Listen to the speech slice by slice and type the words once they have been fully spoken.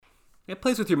it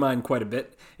plays with your mind quite a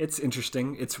bit. It's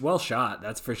interesting. It's well shot,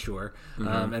 that's for sure.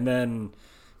 And then,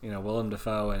 Willem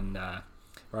Dafoe and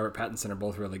Robert Pattinson are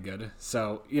both really good.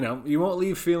 So, you won't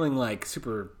leave feeling like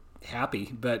super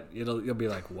happy, but you'll be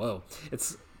like, whoa.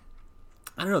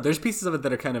 I don't know. There's pieces of it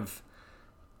that are kind of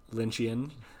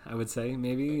Lynchian, I would say,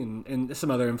 maybe, and some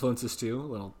other influences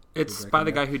too. It's by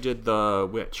the guy who did The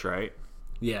Witch, right?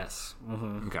 Yes.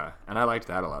 Mm-hmm. Okay, and I liked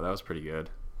that a lot. That was pretty good.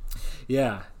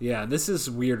 Yeah. This is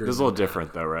weirder. This is a little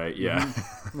different, though, right? Yeah.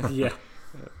 Mm-hmm. Yeah.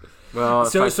 Well,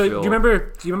 so do you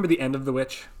remember the end of The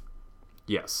Witch?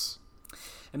 Yes.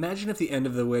 Imagine if the end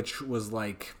of The Witch was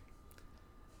like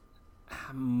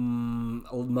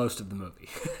most of the movie.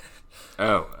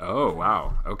 Oh,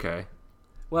 wow. Okay.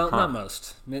 Well, not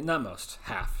most.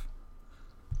 Half.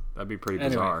 That'd be pretty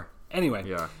bizarre. Anyway.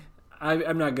 Yeah.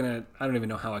 I'm not gonna. I don't even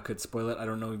know how I could spoil it. I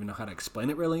don't even know how to explain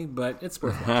it really, but it's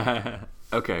worth watching.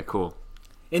 Okay, cool.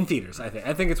 In theaters, I think.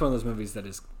 I think it's one of those movies that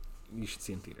you should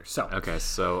see in theaters. So. Okay,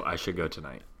 so I should go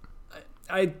tonight.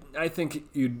 I think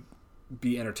you'd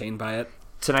be entertained by it.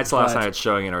 Tonight's the last night it's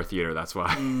showing in our theater. That's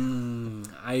why.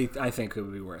 I think it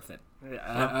would be worth it.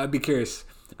 I'd be curious.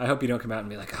 I hope you don't come out and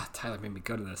be like, "Oh, Tyler made me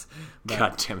go to this." But,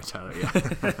 God damn it, Tyler!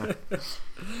 Yeah.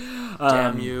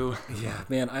 Damn you! Yeah,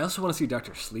 man. I also want to see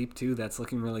Dr. Sleep too. That's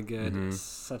looking really good.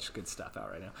 Such good stuff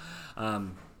out right now.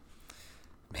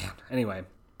 Man. Anyway,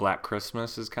 Black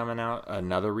Christmas is coming out.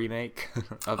 Another remake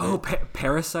of it.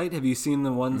 Parasite. Have you seen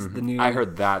the ones? The new. I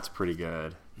heard that's pretty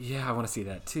good. Yeah, I want to see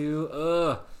that too.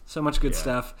 So much good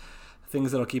stuff.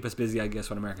 Things that'll keep us busy, I guess,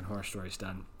 when American Horror Story's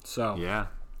done. So, yeah.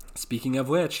 Speaking of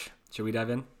which, should we dive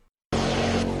in?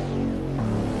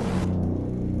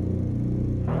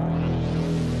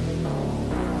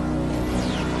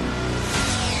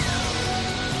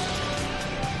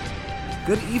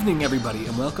 Good evening, everybody,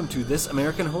 and welcome to This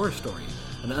American Horror Story,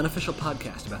 an unofficial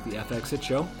podcast about the FX hit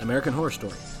show, American Horror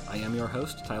Story. I am your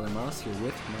host, Tyler Moss, here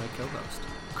with my co-host,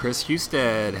 Chris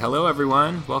Husted. Hello,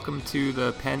 everyone. Welcome to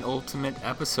the penultimate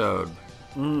episode.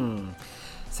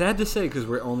 Sad to say, because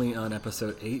we're only on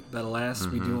episode 8, but alas,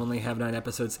 we do only have 9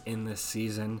 episodes in this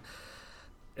season.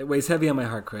 It weighs heavy on my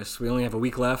heart, Chris. We only have a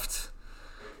week left.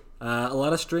 A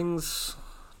lot of strings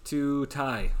to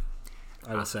tie,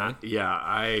 I would say.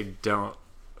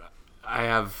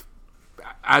 I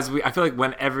feel like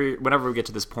whenever we get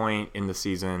to this point in the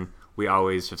season, we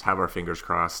always just have our fingers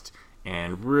crossed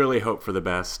and really hope for the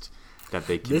best that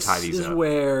they can tie these up. This is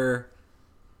where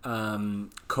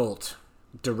Colt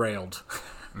derailed.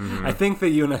 I think that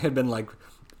you and I had been like,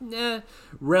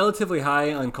 relatively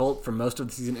high on Colt for most of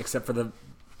the season, except for the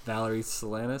Valerie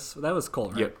Solanas. That was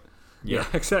Colt, right? Yep. Yeah,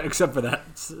 except for that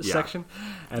section.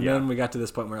 And then we got to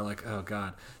this point where we're like, oh,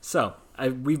 God. So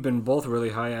we've been both really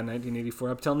high on 1984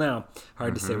 up till now.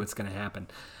 Hard to say what's going to happen.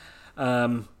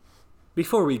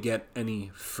 Before we get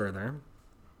any further,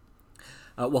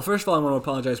 well, first of all, I want to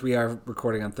apologize. We are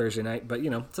recording on Thursday night, but,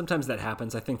 sometimes that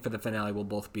happens. I think for the finale, we'll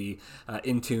both be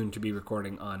in tune to be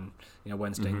recording on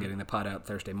Wednesday and getting the pod out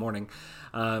Thursday morning.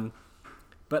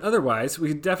 But otherwise,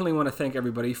 we definitely want to thank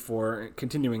everybody for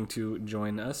continuing to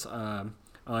join us on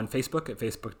Facebook at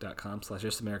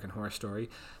facebook.com/JustAmericanHorrorStory.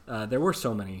 There were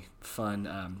so many fun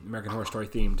American Horror Story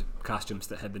themed costumes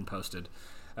that had been posted.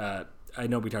 I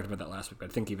know we talked about that last week,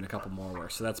 but I think even a couple more were.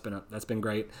 So that's been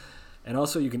great. And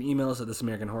also, you can email us at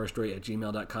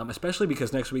thisamericanhorrorstory@gmail.com, especially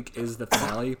because next week is the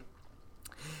finale.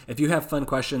 If you have fun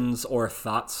questions or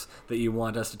thoughts that you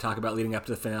want us to talk about leading up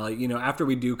to the finale, after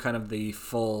we do kind of the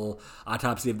full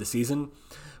autopsy of the season,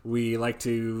 we like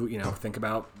to, think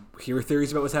about, hear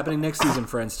theories about what's happening next season,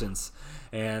 for instance,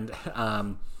 and,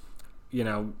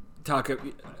 talk,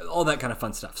 all that kind of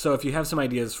fun stuff. So if you have some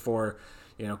ideas for,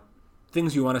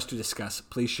 things you want us to discuss,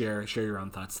 please share your own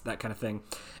thoughts, that kind of thing.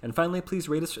 And finally, please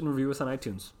rate us and review us on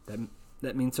iTunes.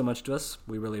 That means so much to us.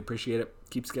 We really appreciate it.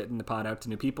 Keeps getting the pod out to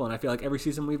new people, and I feel like every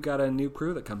season we've got a new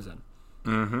crew that comes in.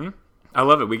 I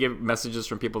love it. We get messages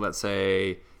from people that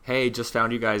say, hey, just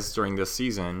found you guys during this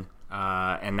season,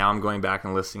 and now I'm going back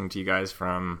and listening to you guys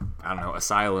from, I don't know,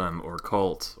 Asylum or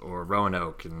Cult or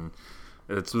Roanoke, and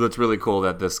it's really cool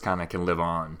that this kind of can live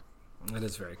on. It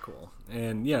is very cool.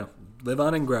 And, live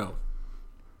on and grow.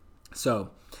 So,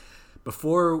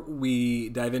 before we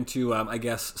dive into, I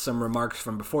guess, some remarks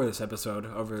from before this episode,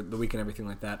 over the week and everything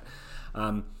like that,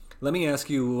 let me ask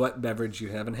you what beverage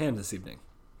you have in hand this evening.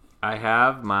 I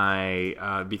have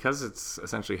my, because it's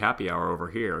essentially happy hour over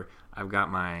here, I've got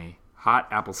my hot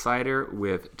apple cider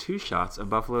with 2 shots of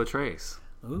Buffalo Trace.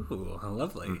 Ooh, how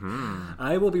lovely.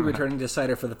 I will be returning to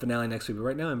cider for the finale next week, but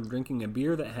right now I'm drinking a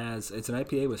beer that it's an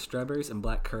IPA with strawberries and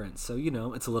black currants. So,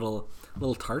 it's a little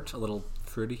tart, a little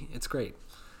fruity. It's great.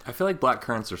 I feel like black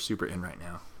currants are super in right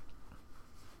now.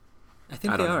 I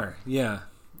think they are. Yeah,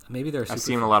 maybe they're. I've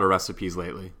seen a lot of recipes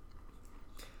lately.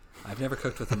 I've never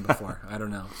cooked with them before. I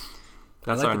don't know.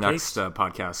 That's our next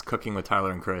podcast, Cooking with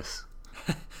Tyler and Chris.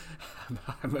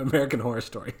 American Horror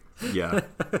Story. Yeah.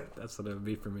 That's what it would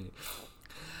be for me.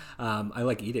 I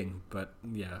like eating, but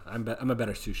yeah, I'm a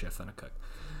better sous chef than a cook.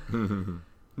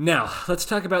 Now, let's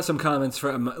talk about some comments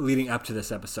from leading up to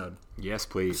this episode. Yes,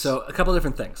 please. So, a couple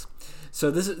different things.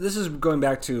 So, this is going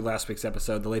back to last week's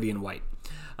episode, The Lady in White.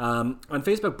 On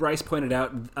Facebook, Bryce pointed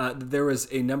out that there was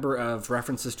a number of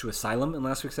references to Asylum in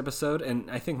last week's episode, and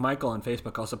I think Michael on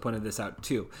Facebook also pointed this out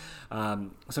too. So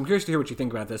I'm curious to hear what you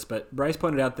think about this, but Bryce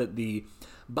pointed out that the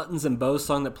Buttons and Bows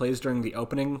song that plays during the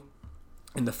opening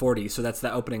in the 40s, so that's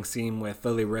the opening scene with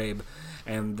Lily Rabe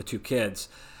and the two kids,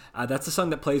 that's the song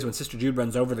that plays when Sister Jude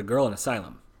runs over the girl in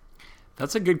Asylum.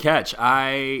 That's a good catch.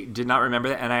 I did not remember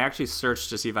that, and I actually searched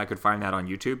to see if I could find that on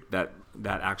YouTube, that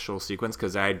actual sequence,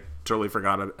 because I totally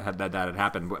forgot that had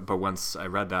happened. But once I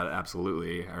read that,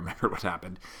 absolutely, I remember what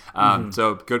happened.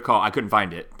 So good call. I couldn't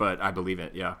find it, but I believe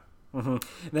it, yeah. And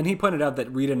then he pointed out that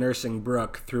Rita nursing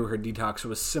Brooke through her detox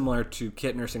was similar to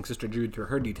Kit nursing Sister Jude through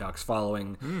her detox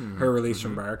following her release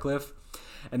from Briarcliff.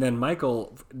 And then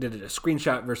Michael did a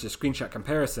screenshot versus screenshot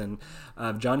comparison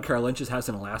of John Carroll Lynch's house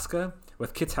in Alaska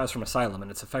with Kit's house from Asylum, and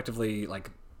it's effectively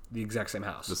like the exact same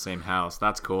house. The same house.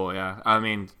 That's cool, yeah. I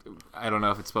mean, I don't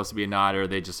know if it's supposed to be a nod or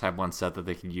they just have one set that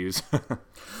they could use.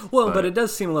 Well, but it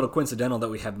does seem a little coincidental that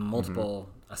we have multiple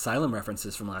Asylum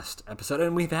references from last episode,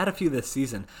 and we've had a few this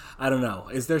season. I don't know.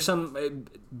 Is there some...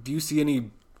 Do you see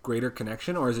any greater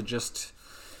connection, or is it just...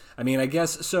 I mean, I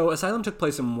guess... So, Asylum took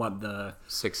place in, what, the...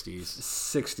 60s.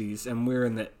 60s, and we're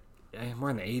in the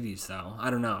 80s, though. I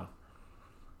don't know.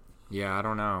 Yeah, I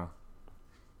don't know.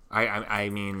 I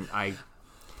mean,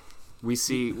 we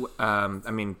see.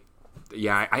 I mean,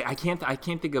 yeah. I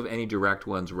can't think of any direct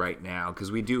ones right now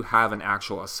because we do have an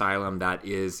actual Asylum that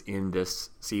is in this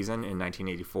season in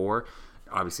 1984.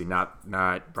 Obviously, not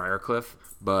Briarcliff,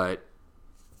 but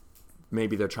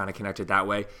maybe they're trying to connect it that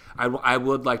way. I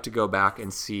would like to go back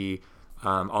and see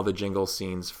all the jingle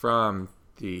scenes from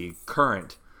the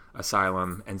current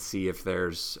Asylum and see if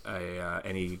there's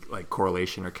any like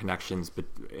correlation or connections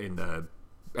in the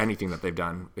anything that they've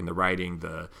done in the writing,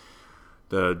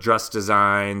 the dress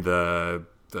design, the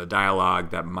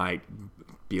dialogue that might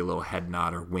be a little head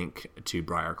nod or wink to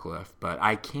Briarcliff. But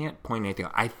I can't point anything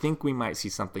out. I think we might see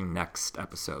something next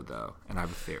episode though, and I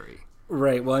have a theory.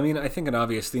 Right. Well, I mean, I think an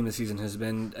obvious theme this season has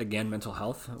been, again, mental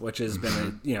health, which has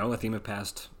been a theme of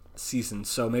past seasons.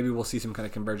 So maybe we'll see some kind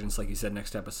of convergence, like you said,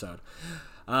 next episode.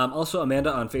 Also,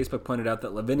 Amanda on Facebook pointed out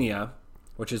that Lavinia,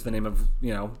 which is the name of,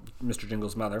 Mr.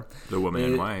 Jingle's mother. The woman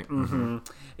in white.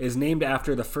 Is named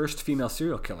after the first female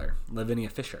serial killer, Lavinia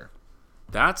Fisher.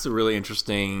 That's a really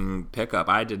interesting pickup.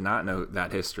 I did not know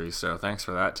that history, so thanks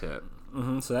for that tip.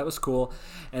 So that was cool.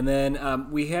 And then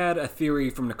we had a theory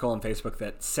from Nicole on Facebook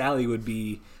that Sally would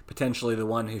be potentially the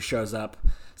one who shows up.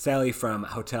 Sally from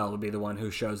Hotel would be the one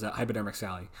who shows up. Hypodermic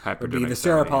Sally. Would be the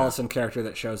Sarah Paulson character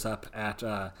that shows up at...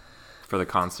 for the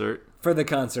concert? For the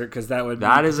concert, because that would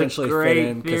potentially fit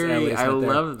in. That is a great theory. I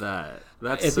love that.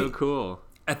 That's so cool.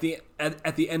 At the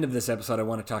end of this episode, I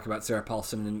want to talk about Sarah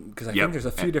Paulson, because I think there's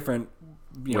a few different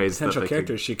potential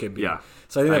characters she could be. Yeah,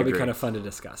 so I think that would be kind of fun to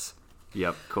discuss.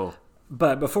 Yep, cool.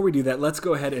 But before we do that, let's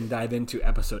go ahead and dive into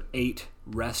episode 8,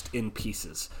 Rest in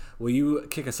Pieces. Will you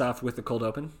kick us off with the cold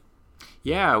open?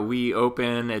 Yeah, we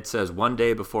open, it says one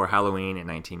day before Halloween in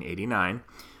 1989.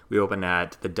 We open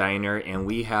at the diner, and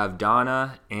we have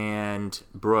Donna and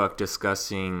Brooke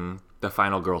discussing the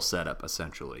final girl setup,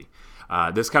 essentially.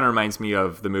 This kind of reminds me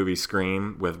of the movie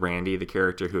Scream with Randy, the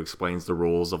character who explains the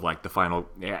rules of like the final...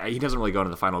 He doesn't really go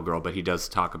into the final girl, but he does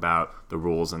talk about the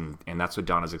rules, and that's what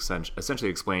Donna's essentially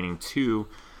explaining to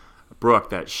Brooke,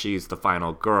 that she's the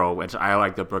final girl, which I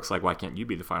like that Brooke's like, why can't you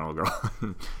be the final girl?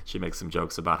 She makes some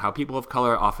jokes about how people of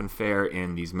color often fare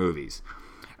in these movies.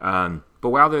 But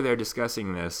while they're there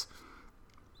discussing this,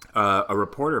 a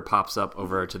reporter pops up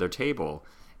over to their table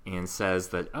and says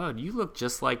that, oh, you look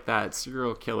just like that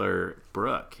serial killer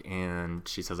Brooke. And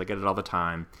she says, I get it all the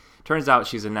time. Turns out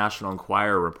she's a National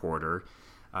Enquirer reporter,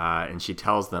 and she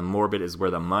tells them morbid is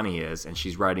where the money is, and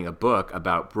she's writing a book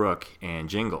about Brooke and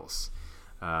Jingles.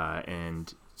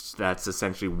 And that's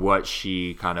essentially what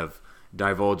she kind of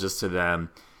divulges to them,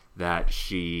 that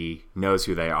she knows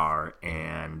who they are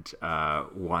and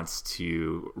wants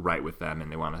to write with them,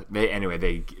 and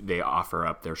they offer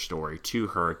up their story to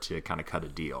her to kind of cut a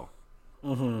deal.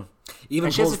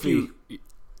 Even pulls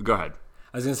Go ahead.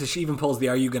 I was going to say, she even pulls the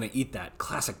 "Are you going to eat that?"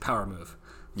 classic power move.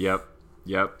 Yep.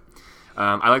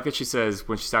 I like that she says,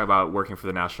 when she's talking about working for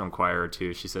the National Enquirer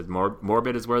too, she says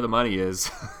morbid is where the money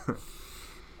is.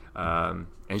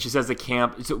 And she says the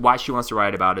camp, why she wants to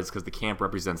write about it is because the camp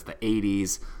represents the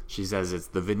 80s. She says it's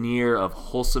the veneer of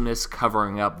wholesomeness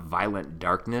covering up violent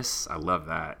darkness. I love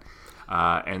that.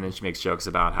 And then she makes jokes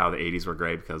about how the 80s were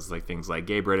great because like things like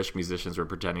gay British musicians were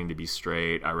pretending to be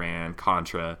straight, Iran,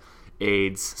 Contra,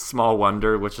 AIDS, Small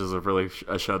Wonder, which is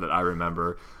a show that I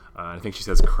remember. I think she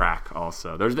says crack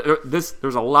also. There's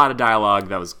a lot of dialogue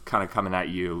that was kind of coming at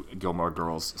you Gilmore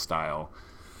Girls style.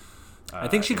 I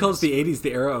think she calls the 80s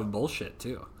the era of bullshit,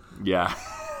 too. Yeah.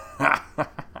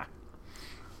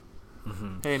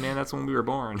 Hey, man, that's when we were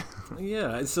born.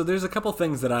 Yeah, so there's a couple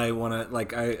things that I want to,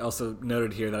 like, I also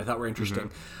noted here that I thought were interesting.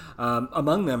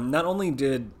 Among them, not only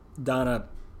did Donna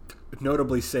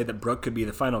notably say that Brooke could be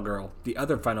the final girl, the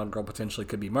other final girl potentially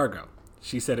could be Margot.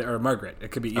 She said, or Margaret.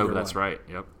 It could be either one. Oh, that's right.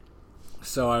 Yep.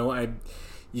 So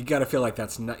you got to feel like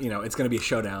that's not, it's going to be a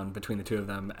showdown between the two of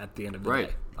them at the end of the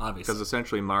day, obviously. Because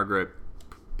essentially Margaret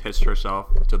pitched herself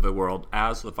to the world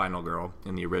as the final girl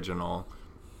in the original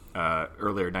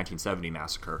earlier 1970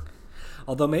 massacre.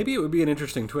 Although maybe it would be an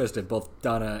interesting twist if both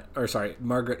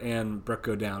Margaret and Brooke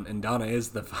go down, and Donna is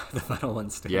the final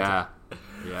one standing. Yeah.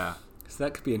 So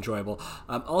that could be enjoyable.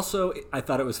 Also, I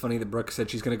thought it was funny that Brooke said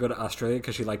she's going to go to Australia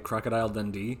because she liked Crocodile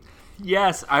Dundee.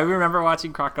 Yes, I remember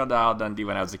watching Crocodile Dundee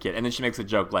when I was a kid, and then she makes a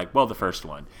joke like, well, the first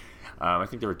one. I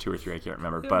think there were 2 or 3, I can't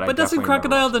remember. But doesn't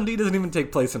Crocodile Dundee doesn't even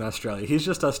take place in Australia? He's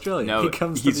just Australian. No, he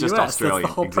comes to the US. Australian. That's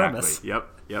the whole exactly. premise. Yep.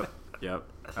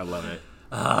 I love it.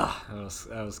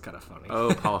 That was kind of funny.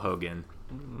 Oh, Paul Hogan.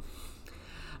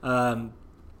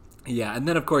 Yeah, and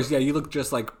then of course, you look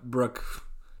just like Brooke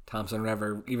Thompson,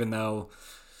 whatever. Even though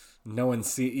no one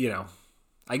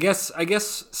I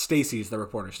guess Stacy's the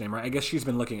reporter's name, right? I guess she's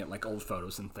been looking at like old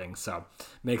photos and things, so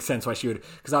makes sense why she would.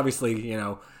 Because obviously,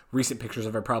 recent pictures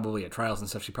of her probably at trials and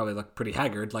stuff, she probably looked pretty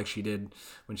haggard, like she did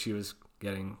when she was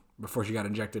before she got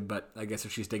injected. But I guess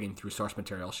if she's digging through source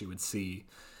material, she would see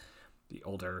the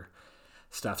older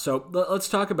stuff. So let's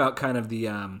talk about kind of the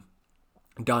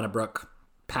Donna Brooke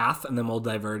path, and then we'll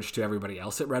diverge to everybody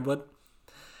else at Redwood.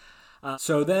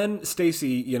 So then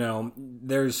Stacy,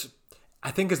 I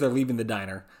think as they're leaving the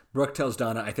diner, Brooke tells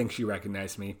Donna, I think she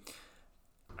recognized me.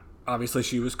 Obviously,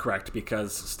 she was correct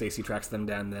because Stacy tracks them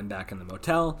down and then back in the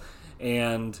motel.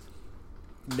 And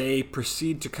they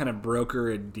proceed to kind of broker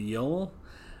a deal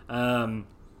in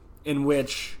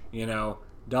which,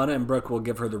 Donna and Brooke will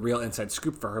give her the real inside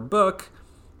scoop for her book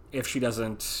if she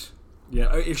doesn't,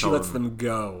 if she lets them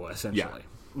go, essentially.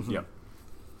 Yeah. Mm-hmm.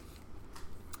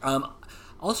 Yep.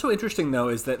 Also interesting, though,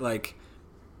 is that, like,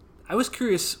 I was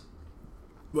curious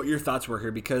what your thoughts were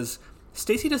here, because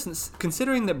Stacy doesn't,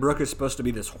 considering that Brooke is supposed to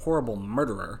be this horrible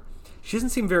murderer, she doesn't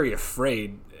seem very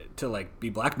afraid to, like, be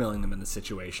blackmailing them in this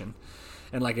situation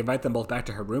and, like, invite them both back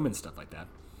to her room and stuff like that.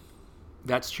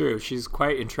 That's true. She's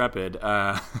quite intrepid.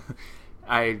 I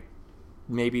don't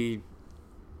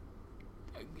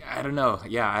know.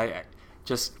 Yeah,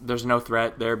 there's no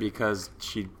threat there because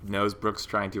she knows Brooke's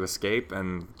trying to escape,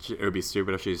 and it would be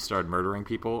stupid if she started murdering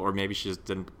people, or maybe she just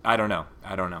didn't. I don't know.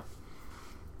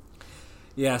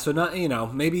 Yeah, so not,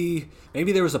 maybe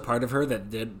there was a part of her that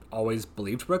did always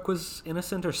believed Brooke was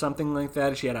innocent or something like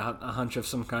that. She had a hunch of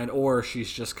some kind, or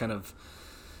she's just kind of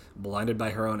blinded by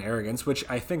her own arrogance, which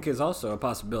I think is also a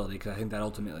possibility, because I think that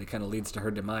ultimately kind of leads to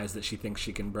her demise, that she thinks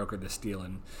she can broker this deal,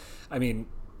 and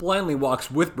blindly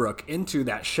walks with Brooke into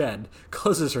that shed,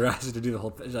 closes her eyes to do the whole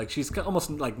thing. Like, she's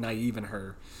almost like naive in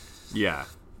her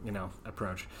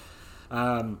approach.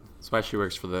 That's why she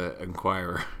works for the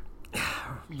Enquirer.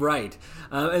 Right.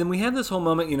 And we have this whole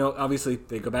moment, obviously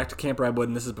they go back to Camp Redwood,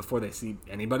 and this is before they see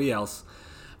anybody else.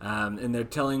 And they're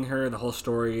telling her the whole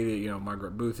story that,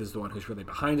 Margaret Booth is the one who's really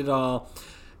behind it all.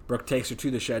 Brooke takes her to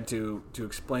the shed to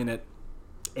explain it.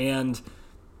 And,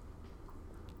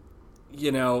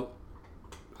 a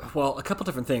couple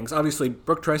different things. Obviously,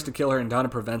 Brooke tries to kill her and Donna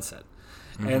prevents it.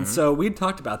 Mm-hmm. And so we'd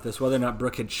talked about this, whether or not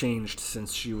Brooke had changed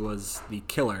since she was the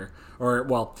killer,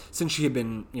 or, since she had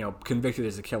been, convicted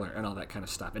as a killer and all that kind of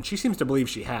stuff. And she seems to believe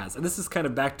she has. And this is kind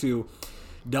of back to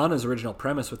Donna's original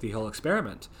premise with the whole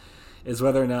experiment, is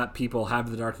whether or not people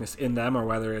have the darkness in them, or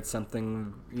whether it's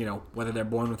something, whether they're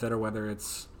born with it or whether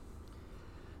it's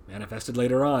manifested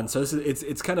later on. So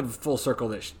it's kind of full circle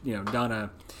that, Donna...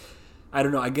 I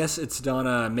don't know. I guess it's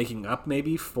Donna making up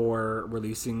maybe for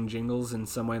releasing Jingles in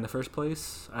some way in the first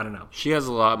place. I don't know. She has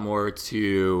a lot more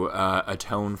to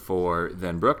atone for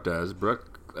than Brooke does.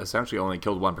 Brooke essentially only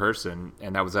killed one person,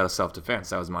 and that was out of self-defense.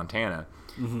 That was Montana.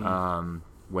 Mm-hmm.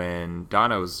 When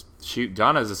Donna is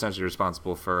essentially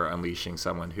responsible for unleashing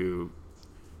someone who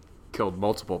killed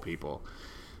multiple people.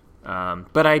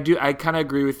 But I kind of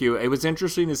agree with you. It was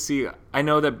interesting to see. I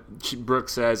know that Brooke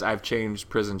says, I've changed,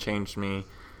 prison changed me,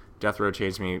 death row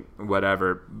changed me,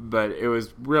 whatever. But it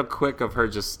was real quick of her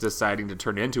just deciding to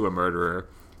turn into a murderer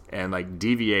and like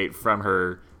deviate from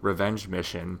her revenge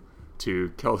mission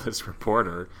to kill this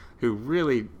reporter who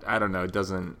really, I don't know,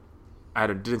 didn't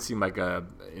seem like a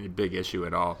big issue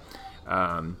at all.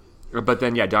 But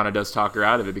then, yeah, Donna does talk her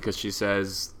out of it because she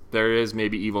says there is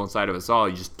maybe evil inside of us all.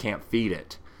 You just can't feed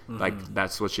it. Mm-hmm. Like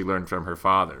that's what she learned from her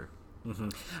father. Mm-hmm.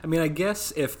 I mean, I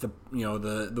guess if the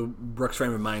Brooke's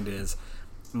frame of mind is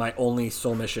my only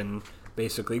soul mission,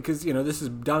 basically, because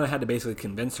Donna had to basically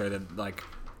convince her that like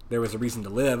there was a reason to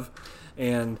live,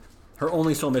 and her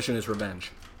only soul mission is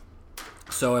revenge.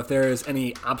 So if there is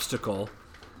any obstacle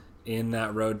in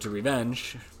that road to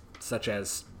revenge, such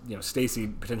as Stacy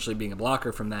potentially being a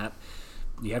blocker from that,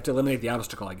 you have to eliminate the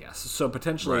obstacle, I guess. So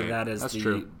potentially that is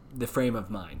the frame of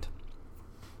mind.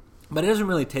 But it doesn't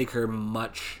really take her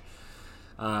much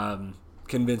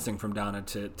convincing from Donna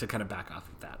to kind of back off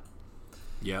of that.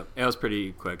 Yeah, it was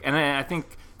pretty quick. And I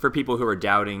think for people who are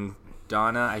doubting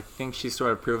Donna, I think she's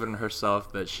sort of proven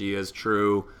herself that she is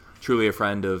truly a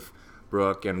friend of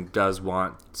Brooke and does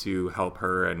want to help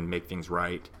her and make things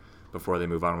right before they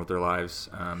move on with their lives.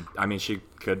 I mean, she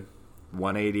could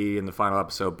 180 in the final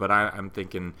episode, but I'm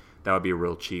thinking that would be a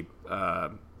real cheap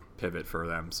pivot for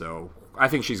them. So I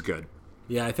think she's good.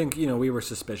 Yeah, I think, we were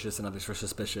suspicious and others were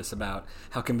suspicious about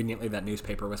how conveniently that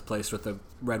newspaper was placed with the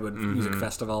Redwood Music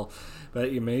Festival.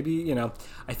 But maybe,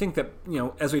 I think that,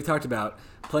 as we've talked about,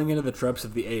 playing into the tropes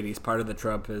of the 80s, part of the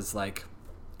trope is like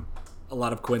a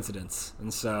lot of coincidence.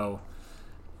 And so,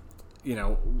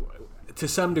 to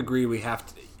some degree we have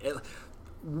to...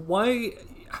 Why...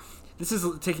 This is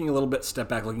taking a little bit step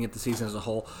back, looking at the season as a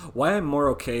whole. Why I'm more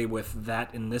okay with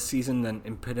that in this season than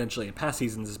potentially in past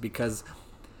seasons is because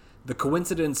the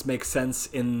coincidence makes sense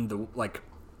in the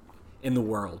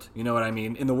world. You know what I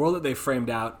mean? In the world that they framed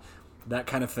out, that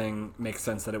kind of thing makes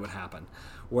sense that it would happen.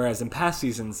 Whereas in past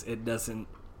seasons, it doesn't.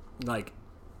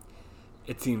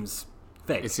 It seems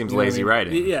fake. It seems lazy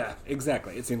writing. Yeah,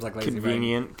 exactly. It seems like lazy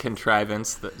convenient writing.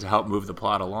 Contrivance to help move the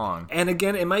plot along. And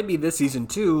again, it might be this season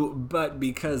too, but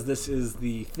because this is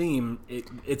the theme,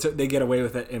 they get away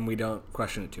with it, and we don't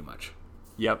question it too much.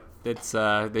 Yep, it's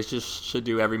they just should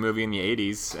do every movie in the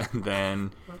 80s, and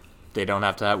then they don't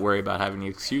have to worry about having the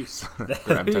excuse. I'm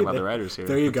talking about the writers here.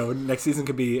 There you go. Next season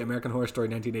could be American Horror Story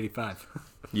 1985.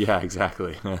 Yeah,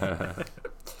 exactly.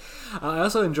 I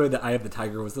also enjoyed that "Eye of the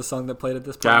Tiger" was the song that played at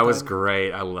this point. That was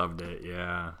great. I loved it.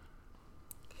 Yeah.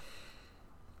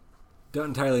 Don't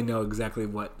entirely know exactly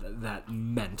what that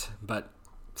meant, but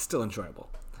still enjoyable.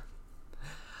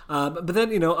 But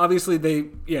then, obviously they,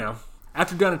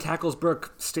 after Donna tackles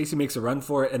Brooke, Stacy makes a run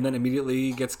for it and then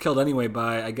immediately gets killed anyway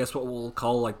by, I guess, what we'll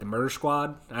call like the murder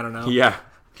squad. I don't know. Yeah.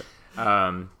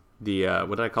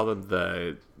 What did I call them?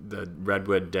 The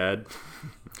Redwood Dead.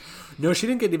 No, she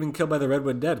didn't get even killed by the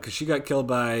Redwood Dead because she got killed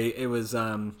by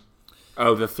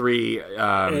the three.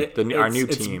 Our new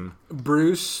team: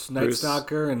 Bruce, Night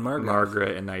Stalker, and Margaret.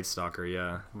 Margaret and Night Stalker.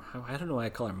 Yeah. I don't know why I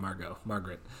call her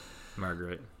Margaret.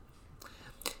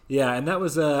 Yeah, and that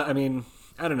was. I mean,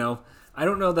 I don't know. I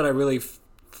don't know that I really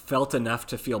felt enough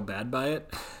to feel bad by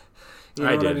it.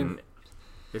 I didn't. I mean?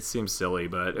 It seems silly,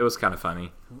 but it was kind of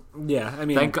funny. Yeah, I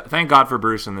mean, thank God for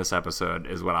Bruce in this episode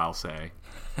is what I'll say.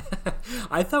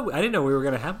 I didn't know we were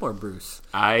going to have more Bruce.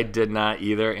 I did not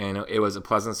either, and it was a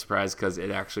pleasant surprise because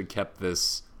it actually kept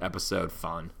this episode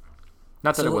fun.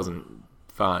 Not that it wasn't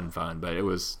fun, but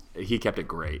he kept it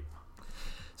great.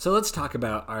 So let's talk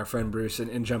about our friend Bruce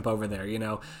and jump over there.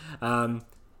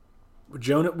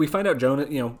 Jonah. We find out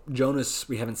Jonas.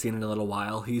 We haven't seen in a little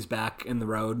while. He's back in the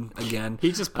road again.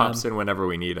 He just pops in whenever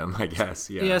we need him, I guess.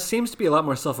 Yeah. Yeah. Seems to be a lot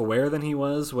more self-aware than he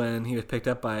was when he was picked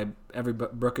up by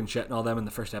Brooke and Chet and all them in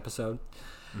the first episode.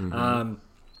 Mm-hmm.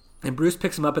 And Bruce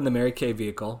picks him up in the Mary Kay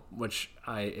vehicle, which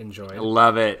I enjoyed.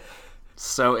 Love it.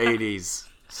 So 80s.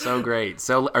 So great.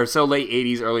 So late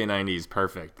 80s, early 90s.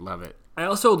 Perfect. Love it. I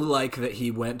also like that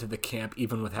he went to the camp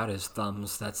even without his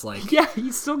thumbs. That's like... Yeah,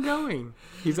 he's still going.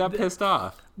 He's not pissed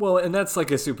off. Well, and that's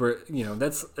like a super...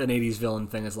 that's an 80s villain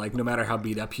thing. Is like, no matter how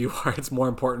beat up you are, it's more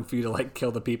important for you to like kill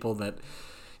the people that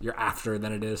you're after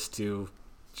than it is to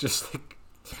just like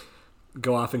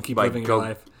go off and keep living your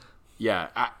life. Yeah.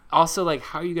 Also, like,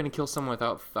 how are you going to kill someone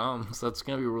without thumbs? That's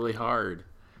going to be really hard.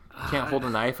 You can't hold a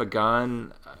knife, a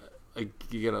gun.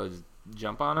 You got to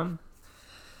jump on them?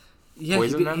 Yeah,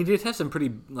 he did have some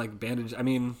pretty like bandage. I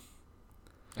mean,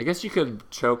 I guess you could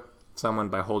choke someone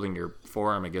by holding your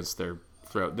forearm against their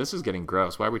throat. This is getting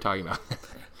gross. Why are we talking about it?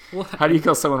 Well, How do you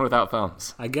kill someone without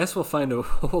thumbs? I guess we'll find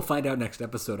out next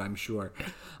episode, I'm sure.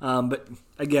 But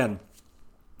again,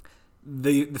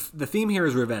 the theme here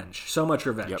is revenge. So much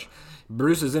revenge. Yep.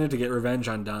 Bruce is in it to get revenge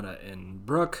on Donna and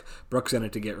Brooke. Brooke's in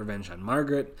it to get revenge on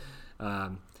Margaret.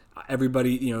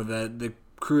 Everybody, the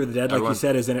crew of the dead, like you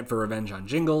said, is in it for revenge on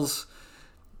Jingles.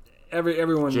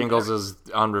 Everyone. Jingles is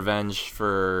on revenge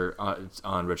for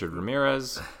on Richard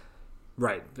Ramirez.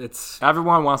 Right. It's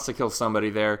Everyone wants to kill somebody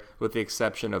there, with the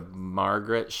exception of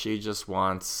Margaret. She just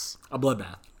wants a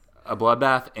bloodbath. A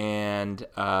bloodbath and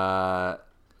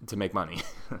to make money.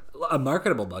 A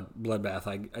marketable bloodbath,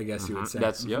 I guess you would say.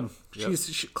 That's yep.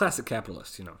 She's classic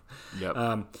capitalist, Yep.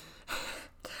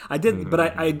 I did, but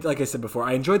I like I said before,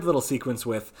 I enjoyed the little sequence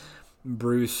with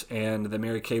Bruce and the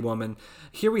Mary Kay woman.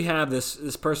 Here we have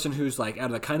this person who's like, out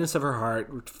of the kindness of her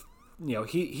heart,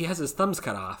 he has his thumbs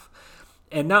cut off,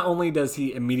 and not only does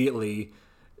he immediately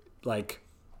like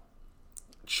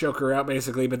choke her out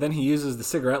basically, but then he uses the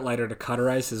cigarette lighter to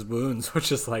cauterize his wounds,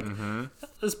 which is like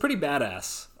it's pretty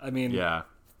badass. I mean, yeah.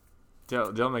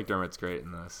 Dale McDermott's great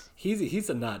in this. He's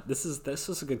a nut. This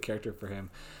is a good character for him.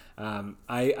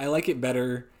 I like it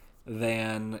better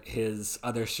than his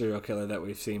other serial killer that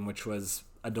we've seen, which was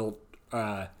adult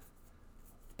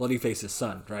Bloodyface's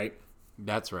son, right?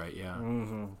 That's right, yeah.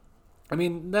 Mm-hmm. I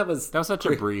mean, that was such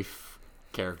a brief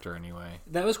character anyway.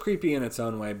 That was creepy in its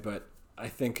own way, but I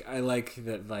think I like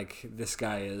that. Like, this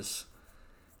guy is,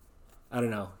 I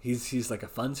don't know, he's like a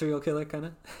fun serial killer kind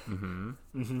of.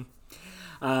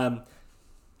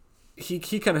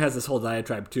 He kind of has this whole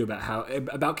diatribe too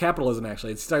about capitalism.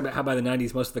 Actually, it's talking about how by the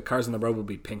 90s most of the cars on the road will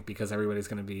be pink because everybody's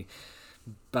going to be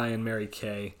buying Mary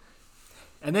Kay,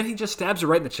 and then he just stabs her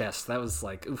right in the chest. That was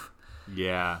like, oof.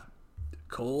 Yeah.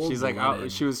 Cold. She's like,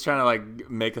 she was trying to like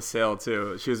make a sale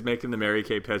too. She was making the Mary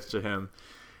Kay pitch to him,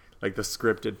 like the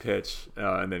scripted pitch,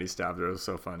 and then he stabbed her. It was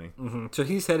so funny. Mm-hmm. So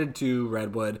he's headed to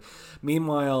Redwood.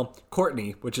 Meanwhile,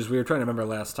 Courtney, which is we were trying to remember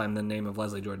last time the name of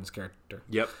Leslie Jordan's character.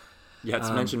 Yep. Yeah,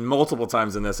 it's mentioned multiple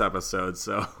times in this episode.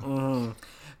 So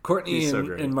Courtney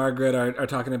and Margaret are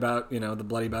talking about the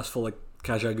bloody bus full of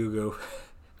Kajagoogoo.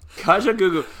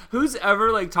 Kajagoogoo. Who's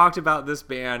ever like talked about this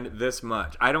band this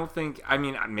much? I don't think. I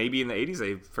mean, maybe in the 80s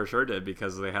they for sure did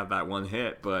because they had that one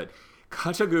hit, but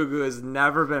Kajagoogoo has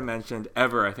never been mentioned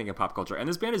ever, I think, in pop culture. And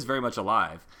this band is very much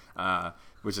alive,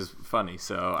 which is funny.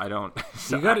 So I don't.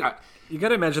 So you got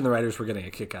to imagine the writers were getting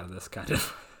a kick out of this kind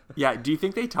of. Yeah. Do you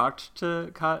think they talked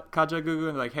to Kajagoogoo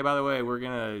and like, hey, by the way, we're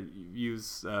gonna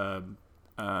use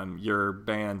your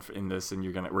band in this, and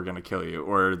we're gonna kill you,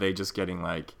 or are they just getting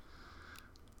like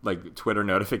Twitter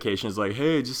notifications like,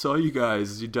 hey, just saw you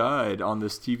guys, you died on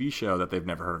this TV show that they've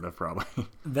never heard of, probably?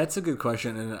 That's a good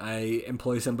question, and I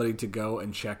employ somebody to go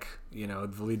and check, the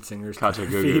lead singer's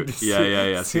Kajagoogoo. feed.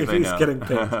 Yeah. See if he's getting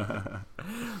picked.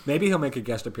 Maybe he'll make a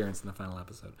guest appearance in the final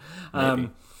episode. Maybe.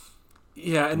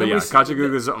 Yeah, and but then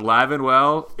Kajagoogoo's alive and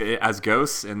well as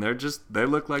ghosts, and they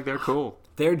look like they're cool.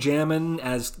 They're jamming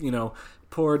as,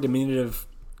 poor diminutive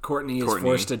Courtney is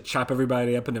forced to chop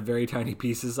everybody up into very tiny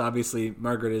pieces. Obviously,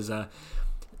 Margaret is,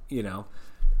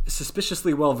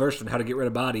 suspiciously well versed in how to get rid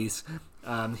of bodies.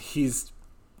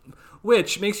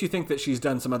 Which makes you think that she's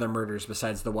done some other murders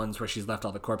besides the ones where she's left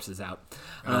all the corpses out.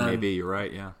 Maybe you're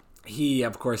right. Yeah. He,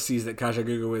 of course, sees that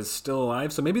Kajagoogoo is still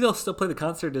alive, so maybe they'll still play the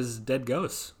concert as dead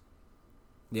ghosts.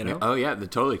 Oh yeah, they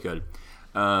totally could.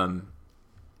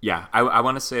 Yeah, I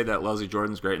want to say that Leslie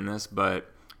Jordan's great in this, but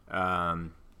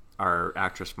our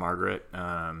actress Margaret,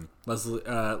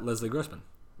 Leslie Grossman.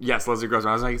 Yes, Leslie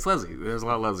Grossman. I was like, it's Leslie. There's a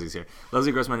lot of Leslies here.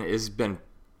 Leslie Grossman has been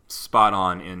spot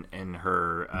on in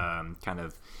her kind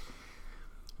of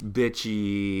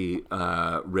bitchy,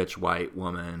 rich white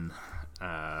woman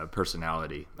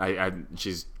personality.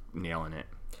 She's nailing it.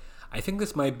 I think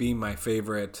this might be my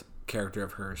favorite character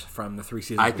of hers from the 3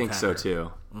 seasons. I think so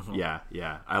too. Mm-hmm.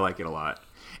 Yeah, I like it a lot.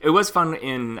 It was fun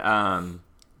in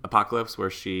Apocalypse where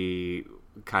she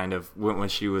kind of when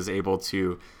she was able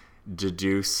to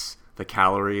deduce the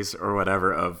calories or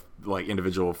whatever of like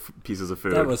individual pieces of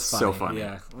food. That was so funny.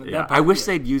 Yeah. I wish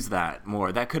they'd use that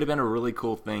more. That could have been a really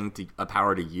cool thing, a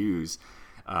power to use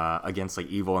against like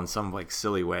evil in some like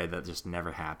silly way that just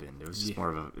never happened. It was just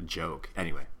more of a joke.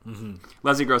 Anyway,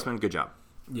 Leslie Grossman, good job.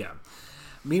 Yeah.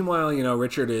 Meanwhile,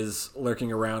 Richard is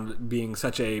lurking around being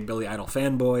such a Billy Idol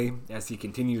fanboy as he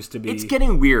continues to be. It's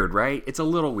getting weird, right? It's a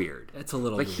little weird. It's a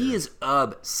little like weird. He is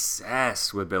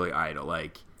obsessed with Billy Idol.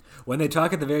 Like when they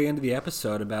talk at the very end of the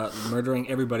episode about murdering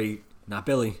everybody, not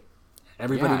Billy,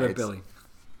 everybody but Billy.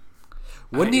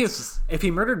 Wouldn't he? If he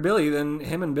murdered Billy, then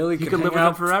him and Billy could live with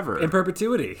him forever in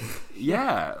perpetuity.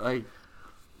 Yeah, like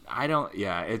I don't.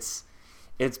 Yeah,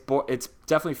 it's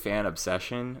definitely fan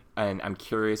obsession, and I'm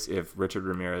curious if Richard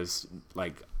Ramirez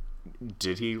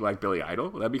did he like Billy Idol?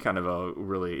 That'd be kind of a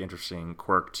really interesting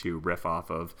quirk to riff off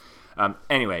of.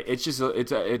 Anyway, it's just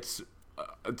it's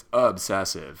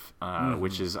obsessive,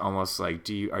 which is almost like,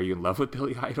 are you in love with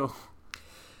Billy Idol?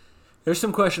 There's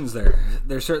some questions there.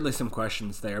 There's certainly some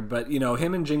questions there, but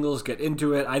him and Jingles get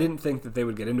into it. I didn't think that they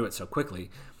would get into it so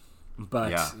quickly,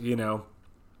 but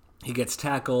he gets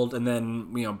tackled, and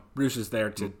then Bruce is there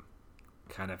to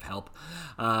kind of help.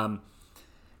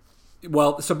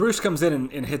 Well, so Bruce comes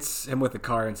in and hits him with the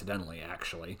car incidentally,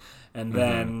 actually, and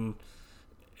then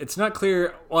it's not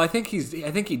clear. Well, I think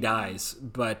he dies,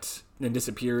 but then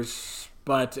disappears.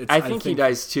 But I think he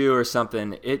dies too, or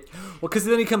something. Because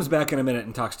then he comes back in a minute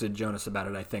and talks to Jonas about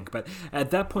it, I think. But at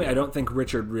that point, I don't think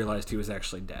Richard realized he was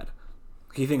actually dead.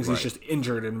 He thinks he's just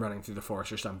injured and running through the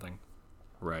forest or something.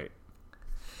 Right.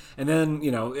 And then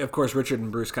of course, Richard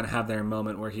and Bruce kind of have their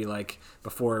moment where he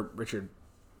before Richard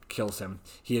kills him,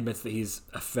 he admits that he's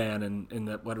a fan and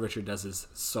that what Richard does is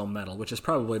so metal, which is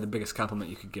probably the biggest compliment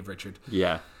you could give Richard.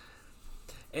 Yeah.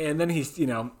 And then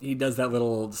he does that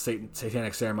little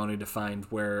satanic ceremony to find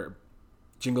where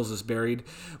Jingles is buried,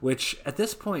 which at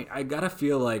this point I gotta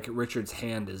feel like Richard's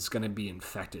hand is gonna be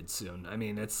infected soon. I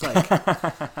mean, it's like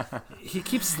he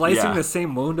keeps slicing the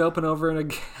same wound open over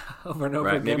and over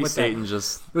again. Maybe with Satan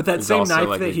with that same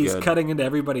knife that he's cutting into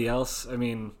everybody else. I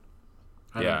mean,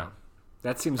 I don't know.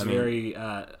 That seems very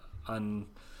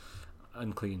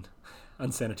unclean,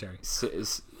 unsanitary.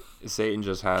 Satan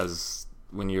just has,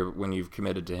 when you've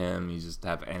committed to him, you just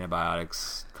have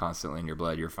antibiotics constantly in your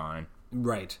blood. You're fine.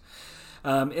 Right.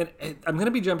 And I'm going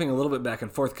to be jumping a little bit back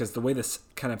and forth because the way this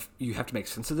kind of, you have to make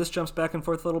sense of this, jumps back and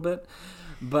forth a little bit.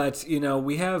 But,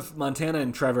 we have Montana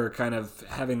and Trevor kind of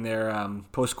having their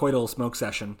post-coital smoke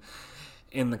session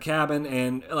in the cabin,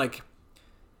 and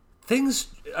things,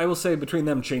 I will say, between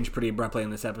them change pretty abruptly in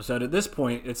this episode. At this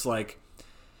point, it's like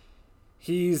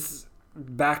he's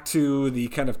back to the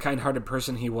kind of kind-hearted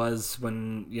person he was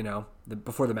when,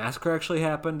 before the massacre actually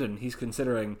happened, and he's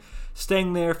considering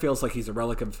staying there, feels like he's a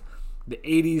relic of the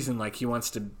 80s, and he wants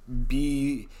to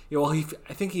be, I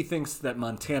think he thinks that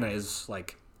Montana is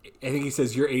I think he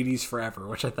says, "You're 80s forever,"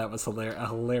 which I thought was a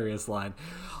hilarious line.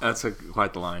 That's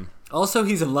quite the line. Also,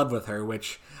 he's in love with her,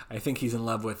 which I think he's in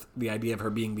love with the idea of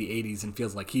her being the 80s and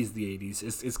feels like he's the 80s.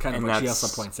 Is kind of what she also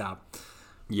points out.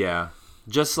 Yeah.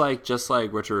 Just like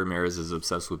Richard Ramirez is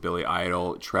obsessed with Billy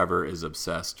Idol, Trevor is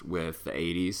obsessed with the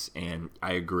 80s, and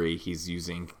I agree he's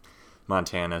using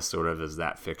Montana sort of as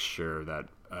that fixture that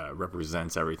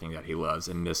represents everything that he loves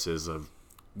and misses of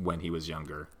when he was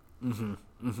younger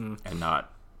and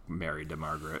not married to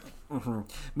Margaret.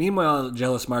 Meanwhile,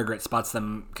 jealous Margaret spots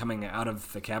them coming out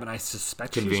of the cabin. I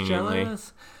suspect she's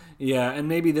jealous. Yeah, and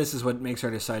maybe this is what makes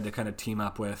her decide to kind of team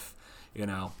up with,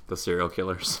 the serial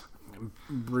killers.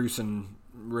 Bruce and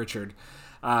Richard.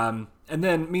 And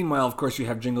then, meanwhile, of course, you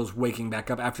have Jingles waking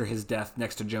back up after his death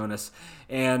next to Jonas,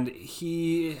 and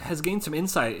he has gained some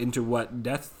insight into what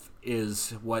death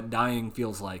is, what dying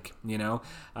feels like,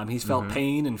 He's felt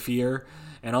pain and fear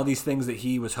and all these things that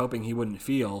he was hoping he wouldn't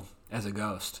feel as a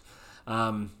ghost.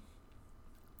 I'm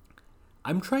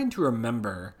trying to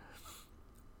remember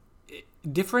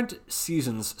different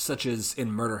seasons, such as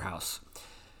in Murder House.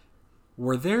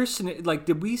 Were there,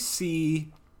 did we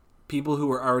see people who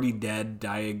were already dead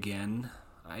die again?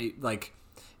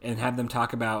 And have them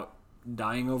talk about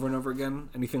dying over and over again?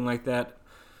 Anything like that?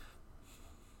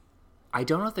 I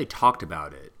don't know if they talked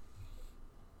about it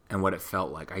and what it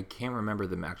felt like. I can't remember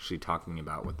them actually talking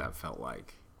about what that felt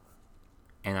like.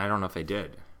 And I don't know if they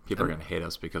did. People are going to hate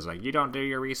us because, you don't do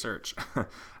your research.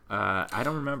 I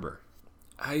don't remember.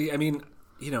 I mean,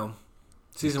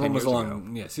 season 1 was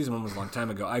season 1 was a long time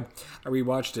ago. I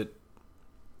rewatched it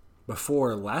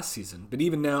before last season, but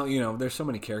even now, there's so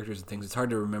many characters and things. It's hard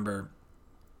to remember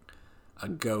a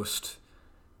ghost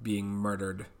being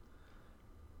murdered.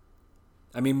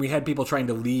 I mean, we had people trying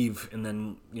to leave and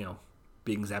then,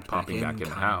 being zapped popping back in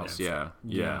the house. Yeah.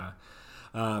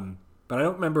 But I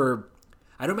don't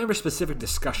remember specific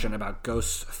discussion about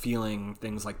ghosts feeling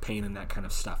things like pain and that kind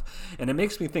of stuff. And it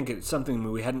makes me think it's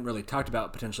something we hadn't really talked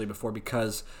about potentially before,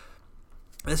 because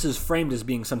this is framed as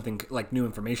being something like new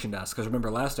information to us. Because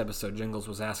remember last episode, Jingles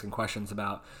was asking questions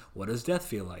about what does death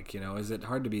feel like? Is it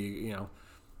hard to be,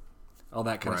 all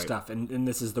that kind of stuff. And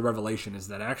this is the revelation, is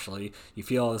that actually you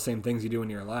feel all the same things you do when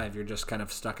you're alive. You're just kind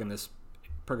of stuck in this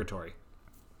purgatory.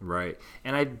 Right.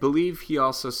 And I believe he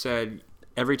also said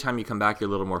every time you come back, you're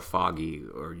a little more foggy,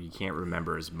 or you can't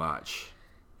remember as much.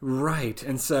 Right.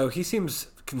 And so he seems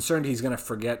concerned he's going to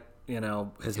forget,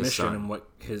 his mission son. And what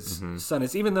his son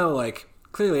is. Even though,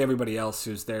 clearly everybody else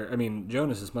who's there. I mean,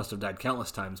 Jonas must have died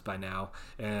countless times by now,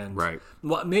 and Right.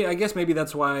 Well, I guess maybe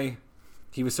that's why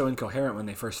he was so incoherent when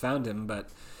they first found him, but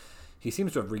he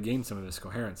seems to have regained some of his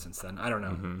coherence since then. I don't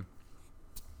know.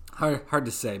 Hard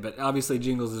to say, but obviously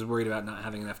Jingles is worried about not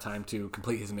having enough time to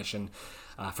complete his mission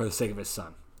for the sake of his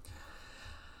son.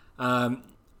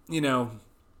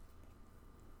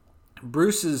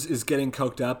 Bruce is getting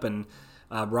coked up, and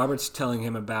Robert's telling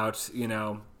him about,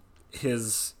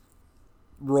 his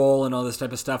role and all this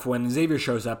type of stuff when Xavier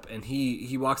shows up, and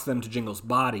he walks them to Jingles'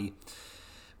 body,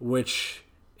 which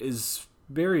is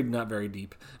buried not very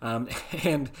deep,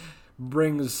 and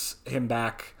brings him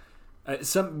back.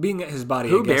 Being at his body.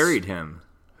 Who buried him?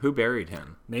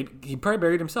 Maybe he probably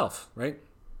buried himself, right?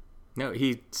 No,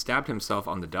 he stabbed himself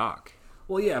on the dock.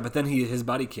 Well, yeah, but then his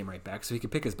body came right back, so he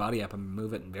could pick his body up and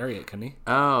move it and bury it, couldn't he?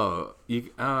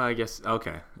 I guess.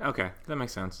 Okay, that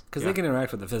makes sense. Because they can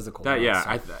interact with the physical.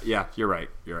 You're right.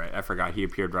 I forgot he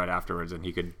appeared right afterwards, and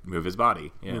he could move his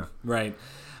body. Yeah, right.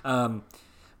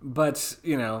 But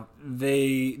so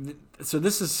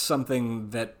this is something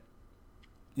that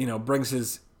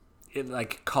brings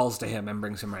calls to him and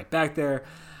brings him right back there.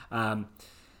 And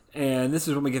this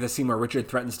is when we get the scene where Richard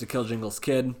threatens to kill Jingles'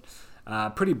 kid.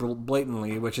 Pretty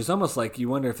blatantly, which is almost like you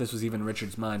wonder if this was even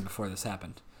Richard's mind before this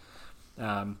happened.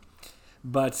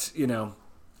 But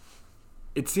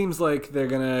it seems like they're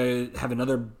going to have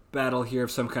another battle here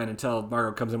of some kind until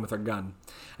Margot comes in with her gun.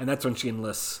 And that's when she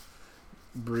enlists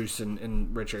Bruce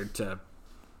and Richard to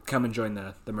come and join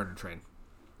the murder train.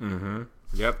 Mm-hmm.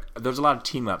 Yep. There's a lot of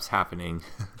team-ups happening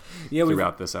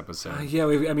throughout this episode.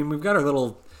 We've got our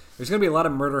little... There's going to be a lot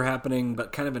of murder happening,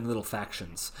 but kind of in little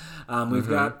factions. We've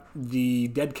got the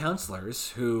dead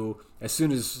counselors who, as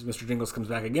soon as Mr. Jingles comes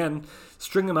back again,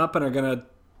 string him up and are going to...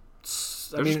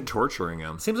 They're just torturing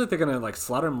him. Seems like they're going to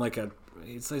slaughter him like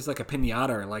it's like a pinata,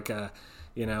 or like a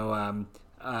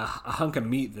hunk of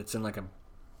meat that's in like a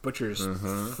butcher's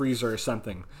freezer or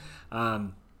something.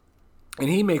 And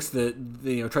he makes tries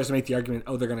to make the argument,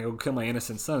 they're going to go kill my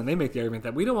innocent son. And they make the argument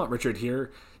that we don't want Richard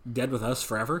here dead with us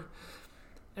forever.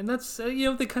 And that's,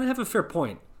 they kind of have a fair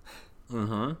point.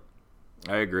 Mm-hmm.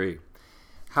 I agree.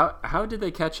 How did they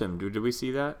catch him? Did we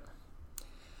see that?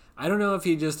 I don't know if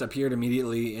he just appeared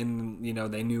immediately and,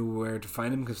 they knew where to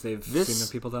find him because they've seen the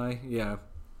people die. Yeah.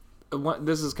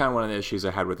 This is kind of one of the issues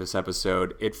I had with this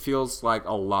episode. It feels like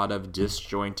a lot of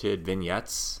disjointed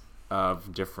vignettes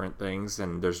of different things,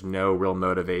 and there's no real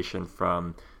motivation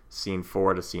from scene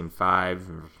 4 to scene 5,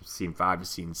 or scene 5 to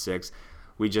scene 6.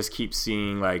 We just keep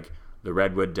seeing, the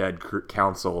Redwood Dead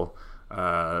Council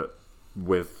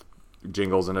with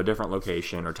Jingles in a different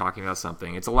location or talking about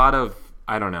something. It's a lot of,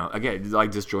 I don't know, again,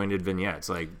 disjointed vignettes,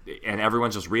 and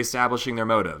everyone's just reestablishing their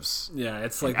motives. Yeah,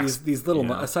 it's like these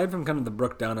little, aside from kind of the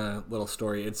Brooke Downa little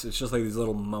story, it's just like these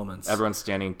little moments. Everyone's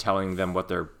standing, telling them what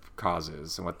their cause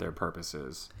is and what their purpose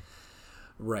is.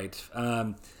 Right.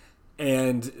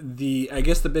 And I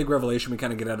guess the big revelation we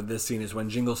kind of get out of this scene is when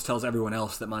Jingles tells everyone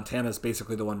else that Montana's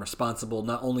basically the one responsible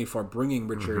not only for bringing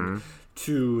Richard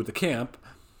to the camp,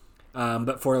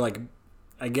 but for,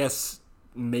 I guess,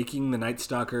 making the Night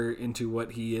Stalker into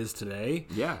what he is today.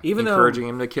 Yeah, encouraging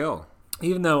him to kill.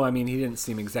 Even though, he didn't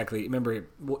seem exactly...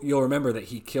 You'll remember that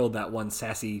he killed that one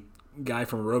sassy guy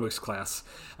from aerobics class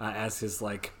as his,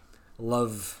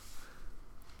 love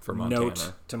for Montana.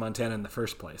 Note to Montana in the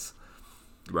first place.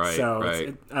 Right, so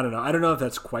right. I don't know. I don't know if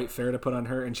that's quite fair to put on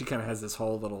her, and she kind of has this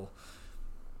whole little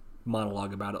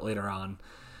monologue about it later on.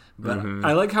 But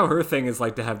I like how her thing is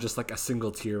to have just a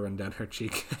single tear run down her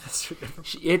cheek.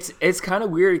 It's kind of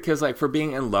weird because for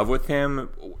being in love with him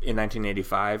in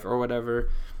 1985 or whatever,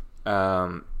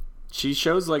 she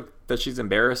shows that she's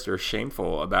embarrassed or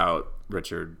shameful about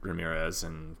Richard Ramirez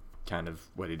and kind of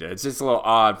what he did. It's just a little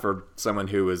odd for someone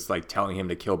who was telling him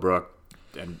to kill Brooke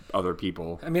and other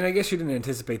people. I guess you didn't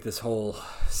anticipate this whole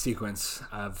sequence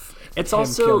of him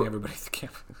killing everybody at the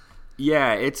camp.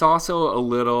 Yeah, it's also a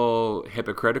little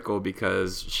hypocritical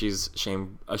because she's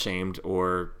ashamed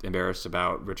or embarrassed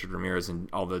about Richard Ramirez and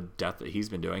all the death that he's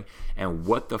been doing. And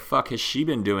what the fuck has she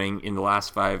been doing in the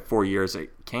last 4 years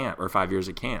at camp, or 5 years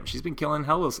at camp? She's been killing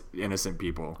hella innocent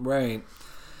people. Right.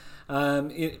 A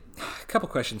couple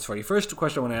questions for you. First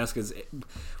question I want to ask is,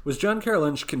 was John Carroll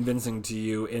Lynch convincing to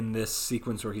you in this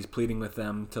sequence where he's pleading with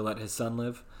them to let his son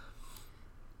live?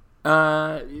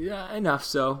 Yeah, enough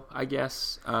so, I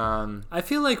guess. I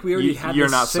feel like we already had You're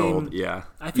this not same... sold, yeah.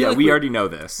 I feel like we already know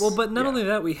this. Well, but not only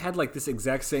that, we had this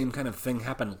exact same kind of thing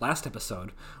happen last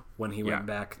episode when he went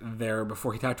back there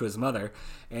before he talked to his mother,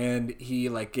 and he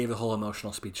gave a whole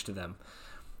emotional speech to them.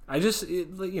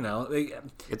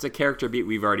 It's a character beat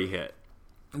we've already hit.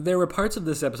 There were parts of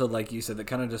this episode, like you said, that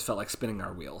kind of just felt like spinning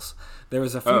our wheels. There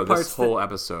was a few Oh, parts. this whole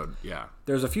episode, yeah.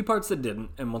 There's a few parts that didn't,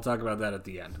 and we'll talk about that at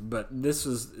the end. But this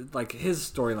was like his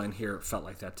storyline here felt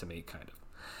like that to me, kind of.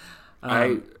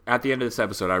 At the end of this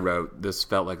episode, I wrote, this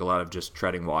felt like a lot of just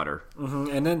treading water.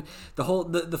 Mm-hmm. And then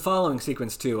the following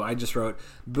sequence too, I just wrote,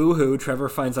 "Boo-hoo! Trevor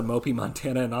finds a mopey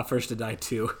Montana and offers to die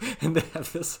too." And they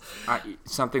have this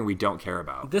Something we don't care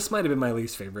about. This might have been my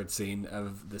least favorite scene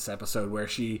of this episode, where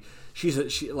she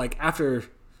like after,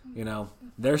 you know,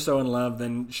 they're so in love,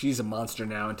 then she's a monster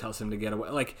now and tells him to get away.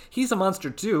 Like, he's a monster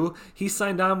too. He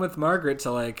signed on with Margaret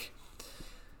to like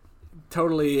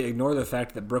totally ignore the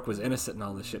fact that Brooke was innocent and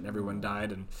all this shit and everyone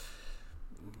died, and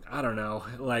I don't know,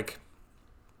 like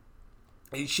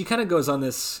she kind of goes on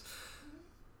this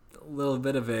little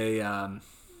bit of a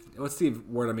what's the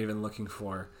word I'm even looking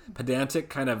for, pedantic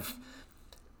kind of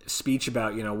speech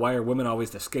about, you know, why are women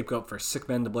always the scapegoat for sick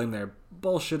men to blame their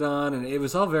bullshit on, and it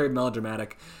was all very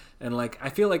melodramatic, and like I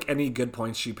feel like any good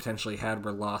points she potentially had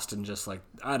were lost in just like,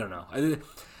 I don't know.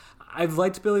 I've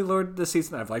liked Billy Lord this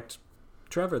season. I've liked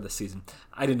Trevor this season.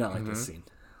 I did not like this scene.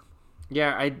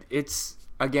 Yeah, it's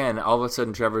again, all of a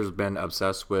sudden Trevor's been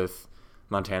obsessed with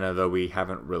Montana, though we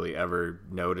haven't really ever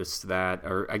noticed that.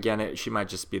 Or again, she might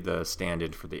just be the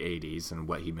stand-in for the 80s and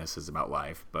what he misses about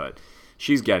life, but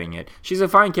she's getting it. She's a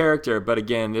fine character, but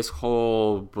again, this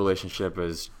whole relationship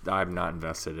is, I'm not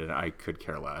invested in it. I could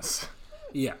care less.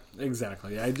 Yeah,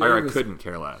 exactly. I couldn't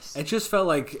care less. It just felt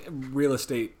like real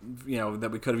estate, you know,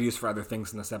 that we could have used for other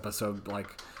things in this episode,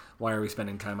 like, why are we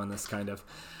spending time on this kind of?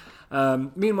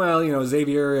 Meanwhile, you know,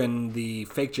 Xavier and the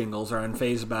fake Jingles are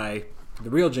unfazed by the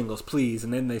real Jingles, please,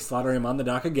 and then they slaughter him on the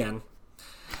dock again.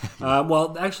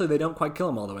 Well, actually, they don't quite kill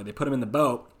him all the way. They put him in the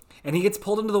boat, and he gets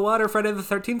pulled into the water Friday the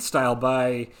 13th style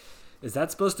by... Is that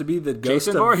supposed to be the ghost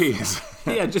Jason Voorhees?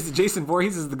 Yeah, just Jason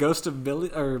Voorhees is the ghost of Billy,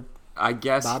 or... I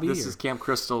guess Bobby, this is Camp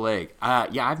Crystal Lake.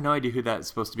 Yeah, I have no idea who that's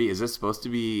supposed to be. Is this supposed to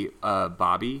be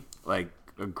Bobby? Like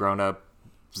a grown-up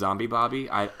zombie Bobby?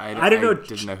 I don't know. I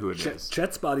didn't know who it is.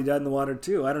 Chet's body died in the water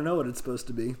too. I don't know what it's supposed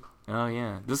to be. Oh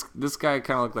yeah, this guy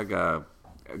kind of looked like a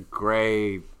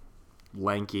gray,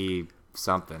 lanky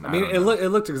something. I mean, it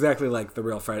looked exactly like the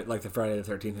real Friday, like the Friday the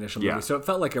 13th initial movie. Yeah. So it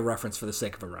felt like a reference for the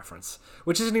sake of a reference,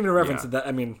 which isn't even a reference. Yeah. That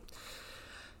I mean,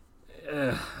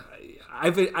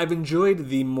 I've enjoyed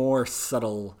the more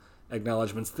subtle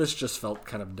acknowledgments. This just felt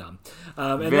kind of dumb.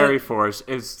 Very forced.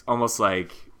 It's almost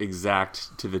like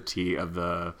exact to the T of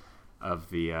the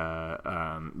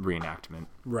reenactment.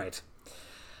 Right.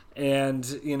 And,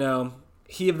 you know,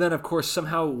 he then, of course,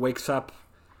 somehow wakes up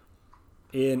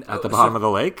at the bottom of the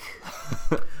lake?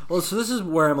 Well, so this is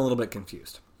where I'm a little bit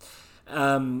confused.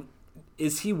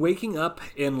 Is he waking up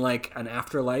in like an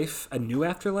afterlife, a new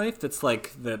afterlife? That's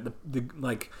like the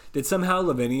like, did somehow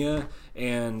Lavinia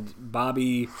and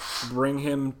Bobby bring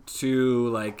him to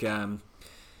like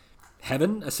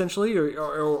heaven essentially,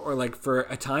 or like for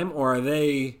a time, or are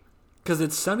they? Because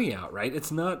it's sunny out, right?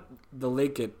 It's not the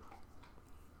lake at.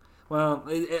 Well,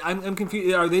 I'm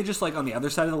confused. Are they just like on the other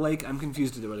side of the lake? I'm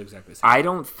confused to what exactly. I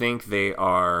don't think they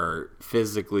are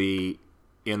physically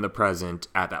in the present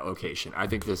at that location. I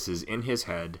think this is in his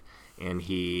head, and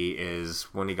he is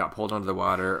when he got pulled under the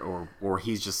water, or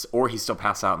he's still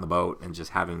passed out in the boat and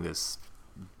just having this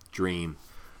dream.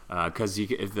 Because you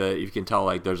can tell,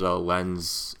 like, there's a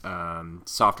lens,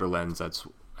 softer lens that's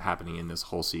happening in this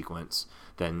whole sequence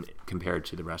than compared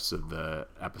to the rest of the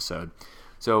episode.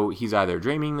 So he's either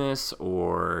dreaming this,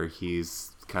 or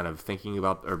he's kind of thinking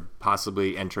about, or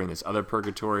possibly entering this other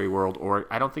purgatory world, or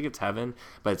I don't think it's heaven,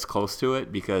 but it's close to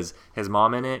it because his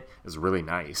mom in it is really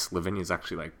nice. Lavinia's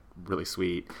actually like really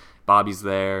sweet. Bobby's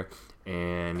there,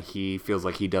 and he feels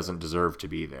like he doesn't deserve to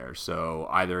be there. So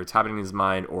either it's happening in his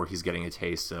mind, or he's getting a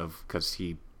taste of, because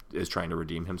he is trying to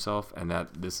redeem himself, and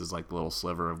that this is like the little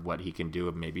sliver of what he can do.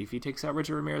 Of maybe if he takes out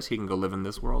Richard Ramirez, he can go live in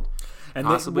this world, and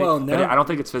possibly. But I don't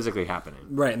think it's physically happening.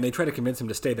 Right, and they try to convince him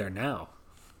to stay there now.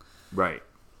 Right.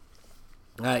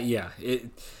 Yeah.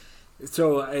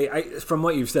 So I from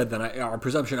what you've said, then our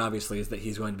presumption obviously is that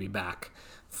he's going to be back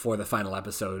for the final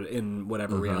episode in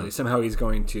whatever reality. Somehow he's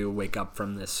going to wake up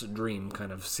from this dream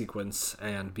kind of sequence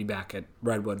and be back at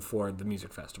Redwood for the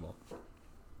music festival.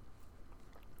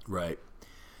 Right.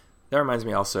 That reminds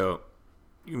me also,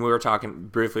 we were talking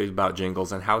briefly about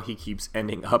Jingles and how he keeps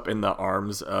ending up in the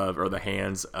arms of, or the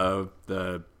hands of,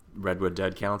 the Redwood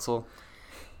Dead Council.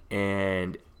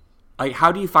 And like,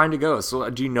 how do you find a ghost? So,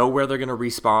 do you know where they're going to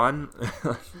respawn?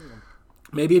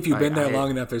 Maybe if you've been there long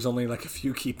enough, there's only like a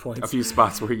few key points. A few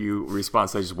spots where you respawn,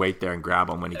 so they just wait there and grab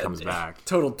him when he comes back.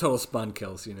 Total spawn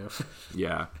kills, you know.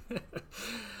 Yeah.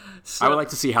 So, I would like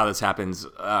to see how this happens,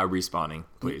 respawning,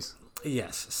 please.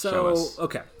 Yes. Show us.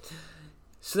 Okay.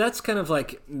 So that's kind of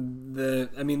like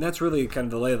that's really kind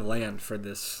of the lay of the land for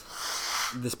this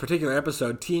particular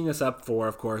episode, teeing us up for,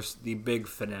 of course, the big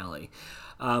finale.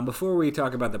 Before we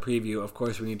talk about the preview, of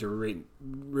course, we need to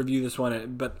review this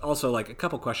one, but also like a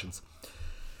couple questions.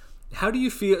 How do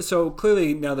you feel? So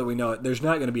clearly, now that we know it, there's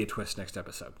not going to be a twist next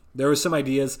episode. There was some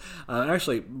ideas.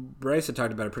 Actually, Bryce had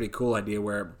talked about a pretty cool idea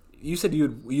where you said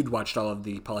you'd watched all of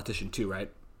The Politician too,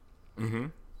 right? Mm-hmm.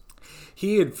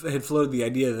 He had floated the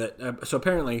idea that so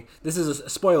apparently this is a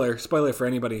spoiler for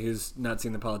anybody who's not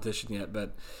seen The Politician yet,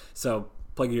 but so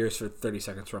plug your ears for 30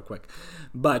 seconds real quick.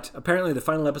 But apparently the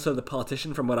final episode of The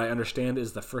Politician, from what I understand,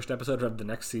 is the first episode of the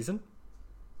next season.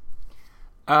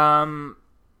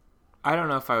 I don't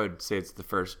know if I would say it's the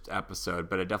first episode,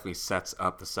 but it definitely sets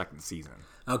up the second season.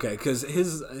 Okay, because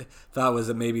his thought was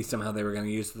that maybe somehow they were going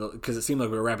to use because it seemed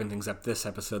like we were wrapping things up this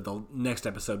episode. The next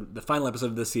episode, the final episode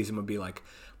of this season, would be like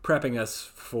prepping us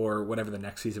for whatever the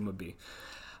next season would be.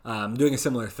 Doing a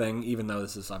similar thing, even though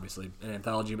this is obviously an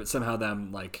anthology, but somehow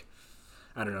them like,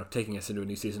 I don't know, taking us into a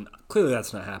new season. Clearly,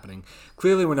 that's not happening.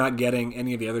 Clearly, we're not getting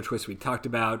any of the other twists we talked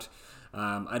about.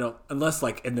 I don't, unless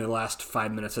like in the last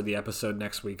 5 minutes of the episode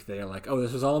next week, they are like, "Oh,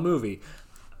 this was all a movie."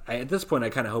 At this point, I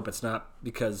kind of hope it's not,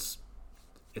 because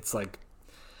it's like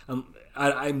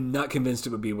I'm not convinced it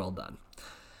would be well done.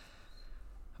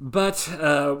 But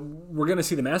we're going to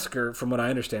see the massacre, from what I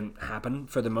understand, happen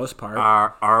for the most part.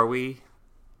 Are we?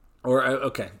 Or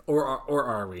okay, or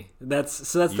are we? That's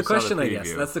the question, I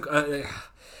guess. That's the.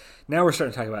 Now we're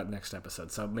starting to talk about next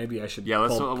episode, so maybe I should. Yeah,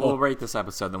 we'll rate this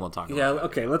episode, then we'll talk about it. Yeah,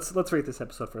 okay, let's rate this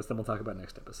episode first, then we'll talk about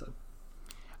next episode.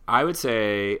 I would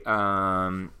say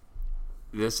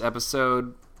this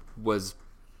episode was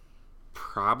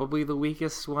probably the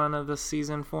weakest one of the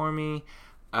season for me.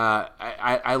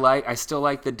 I still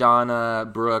like the Donna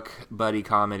Brooke buddy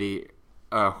comedy,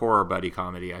 horror buddy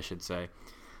comedy, I should say.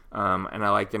 And I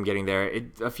like them getting there.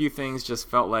 A few things just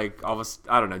felt like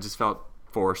just felt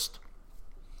forced.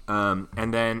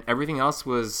 And then everything else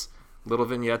was little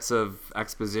vignettes of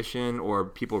exposition or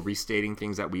people restating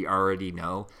things that we already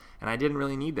know. And I didn't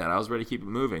really need that. I was ready to keep it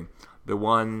moving. The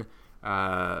one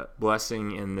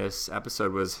blessing in this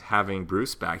episode was having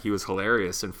Bruce back. He was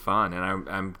hilarious and fun, and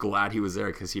I'm glad he was there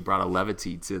because he brought a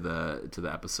levity to the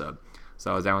episode.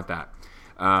 So I was down with that.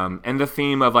 And the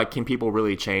theme of like, can people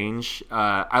really change?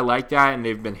 I like that, and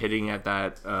they've been hitting at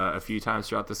that a few times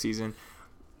throughout the season.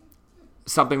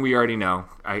 Something we already know.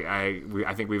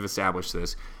 I think we've established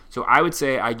this. So I would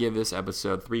say I give this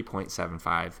episode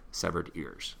 3.75 severed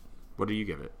ears. What do you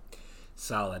give it?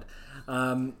 Solid.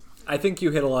 I think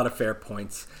you hit a lot of fair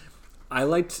points. I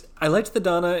liked the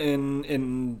Donna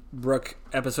in Brooke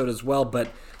episode as well, but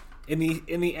in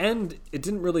the end, it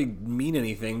didn't really mean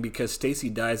anything because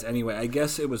Stacy dies anyway. I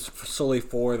guess it was solely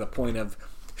for the point of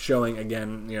showing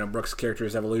again, Brooke's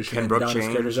character's evolution and Donna's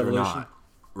character's evolution. Not?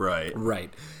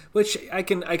 Right. Which I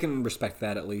can respect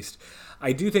that at least.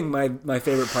 I do think my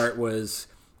favorite part was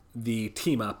the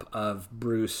team up of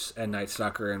Bruce and Night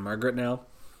Stalker and Margaret now.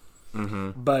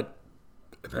 Mm-hmm. But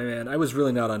man, I was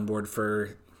really not on board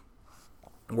for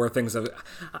where things have.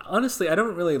 Honestly,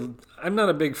 I'm not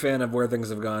a big fan of where things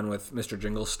have gone with Mr.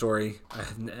 Jingle's story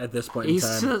at this point in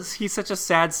time. He's such a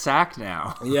sad sack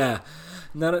now. Yeah,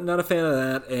 not a fan of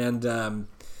that, and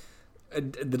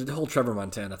the whole Trevor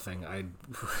Montana thing, I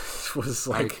was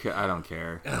like, I don't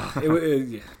care.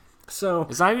 Yeah. So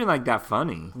it's not even like that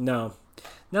funny. No,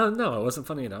 it wasn't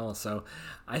funny at all. So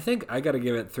I think I got to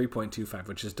give it 3.25,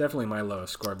 which is definitely my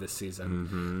lowest score of this season.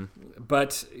 Mm-hmm.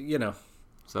 But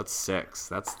so that's 6.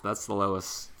 That's the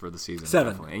lowest for the season.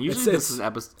 7. Definitely. And usually this is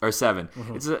episode or 7.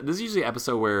 Mm-hmm. This is usually an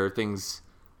episode where things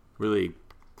really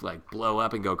like blow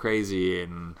up and go crazy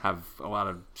and have a lot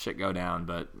of shit go down,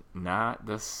 but not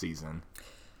this season.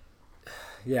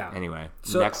 Yeah. Anyway,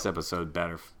 next episode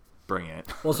better bring it.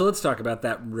 Well, so let's talk about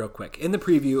that real quick. In the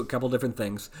preview, a couple different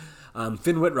things.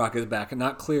 Finn Wittrock is back, and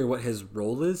not clear what his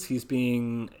role is. He's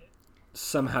being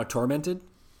somehow tormented.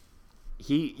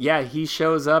 He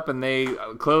shows up, and they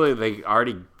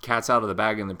already cat's out of the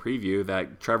bag in the preview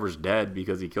that Trevor's dead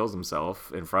because he kills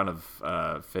himself in front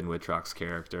of Finn Wittrock's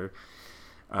character.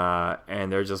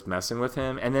 And they're just messing with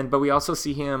him. But we also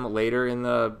see him later in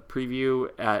the preview,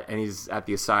 and he's at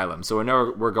the asylum. So we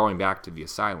know we're going back to the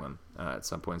asylum at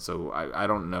some point. So I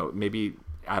don't know. Maybe,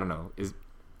 I don't know. Is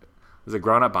it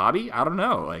grown-up Bobby? I don't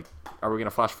know. Like, are we going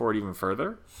to flash forward even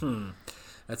further?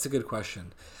 That's a good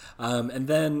question. And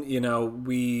then,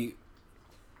 we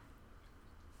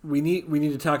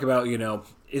need to talk about,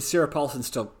 is Sarah Paulson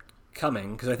still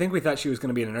coming? Because I think we thought she was going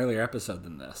to be in an earlier episode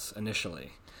than this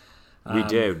initially. We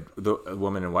did. The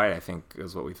Woman in White, I think,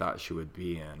 is what we thought she would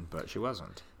be in, but she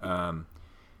wasn't.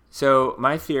 So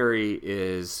my theory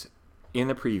is, in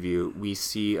the preview, we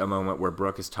see a moment where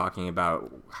Brooke is talking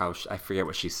about how I forget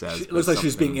what she says. It looks like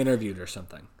she's being interviewed or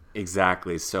something.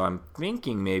 Exactly. So I'm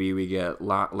thinking maybe we get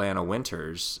Lana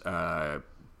Winters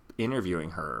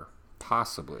interviewing her,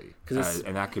 possibly,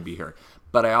 and that could be her.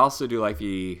 But I also do like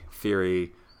the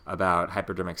theory about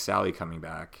Hypodermic Sally coming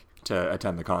back to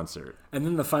attend the concert. And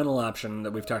then the final option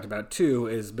that we've talked about too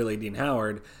is Billie Dean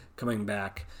Howard coming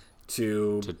back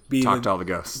to talk to all the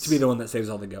ghosts, to be the one that saves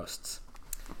all the ghosts.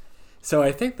 So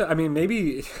I think that, I mean,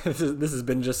 maybe this has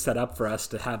been just set up for us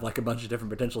to have like a bunch of different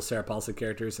potential Sarah Paulson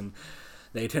characters, and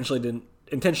they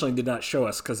intentionally did not show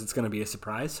us because it's going to be a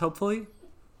surprise. Hopefully,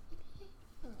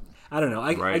 I don't know.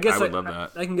 I guess I would love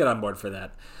that. I can get on board for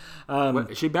that.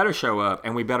 She better show up,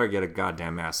 and we better get a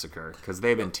goddamn massacre, because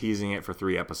they've been teasing it for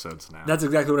 3 episodes now. That's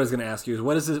exactly what I was going to ask you. Is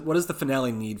what does the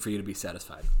finale need for you to be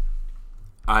satisfied?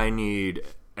 I need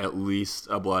at least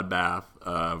a bloodbath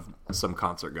of some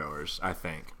concert goers, I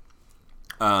think.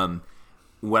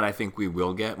 What I think we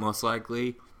will get, most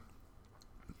likely,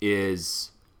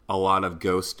 is a lot of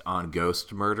ghost on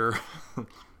ghost murder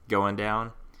going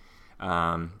down.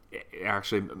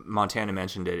 Actually, Montana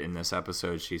mentioned it in this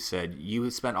episode. She said,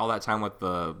 you spent all that time with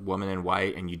the Woman in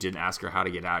White and you didn't ask her how to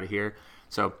get out of here.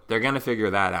 So they're going to figure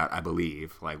that out, I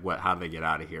believe. Like, how do they get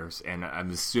out of here? And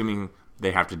I'm assuming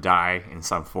they have to die in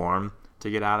some form to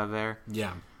get out of there.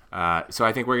 Yeah. So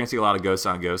I think we're going to see a lot of ghost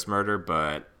on ghost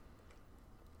murder,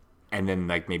 and then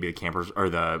like maybe the campers or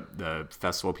the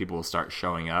festival people will start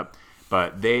showing up.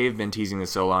 But they've been teasing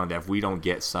this so long that if we don't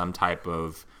get some type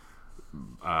of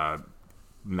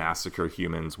massacre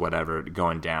humans, whatever,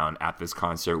 going down at this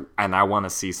concert, and I want to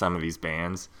see some of these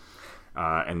bands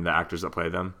and the actors that play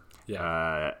them.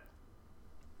 Yeah.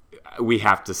 We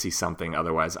have to see something,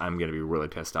 otherwise I'm going to be really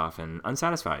pissed off and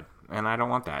unsatisfied, and I don't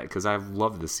want that because I've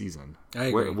loved this season. I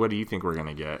agree. What do you think we're going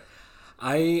to get?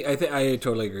 I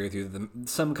totally agree with you.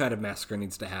 Some kind of massacre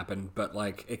needs to happen, but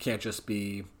like it can't just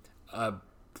be a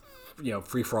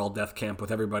free for all death camp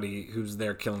with everybody who's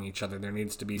there killing each other. There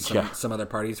needs to be some other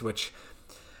parties, which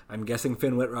I'm guessing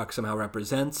Finn Wittrock somehow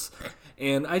represents.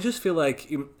 And I just feel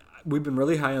like we've been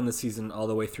really high on the season all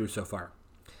the way through so far.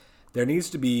 There needs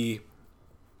to be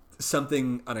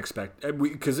something unexpected,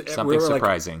 because something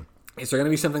surprising. Like, is there going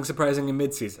to be something surprising in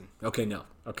mid-season? Okay, no.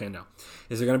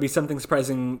 Is there going to be something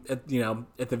surprising at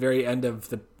the very end of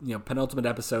the penultimate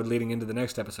episode leading into the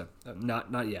next episode?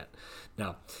 Not yet.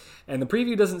 No. And the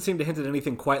preview doesn't seem to hint at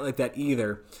anything quite like that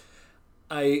either.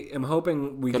 I am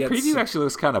hoping we get... The preview actually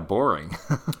looks kind of boring.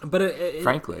 But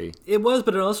frankly. It was,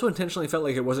 but it also intentionally felt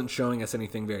like it wasn't showing us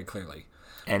anything very clearly.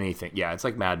 Anything. Yeah, it's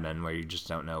like Mad Men where you just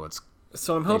don't know what's...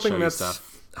 So I'm hoping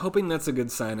that's a good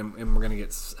sign, and we're going to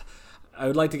get... I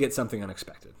would like to get something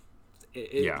unexpected.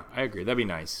 Yeah, I agree. That'd be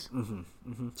nice. Mm-hmm,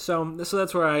 mm-hmm. So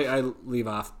that's where I leave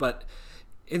off. But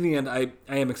in the end, I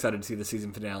am excited to see the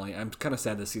season finale. I'm kind of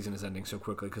sad this season is ending so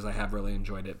quickly because I have really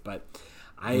enjoyed it. But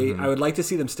I would like to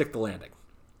see them stick the landing.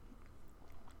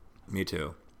 Me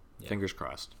too. Yeah. Fingers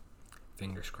crossed.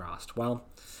 Fingers crossed. Well,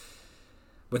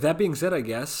 with that being said, I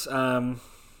guess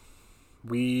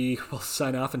we will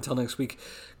sign off until next week.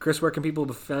 Chris, where can people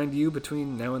find you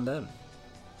between now and then?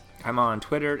 I'm on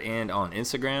Twitter and on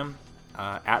Instagram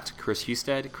at Chris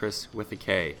Husted, Chris with a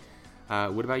K.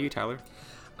 What about you, Tyler?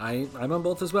 I'm on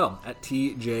both as well, at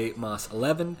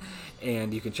TJMoss11,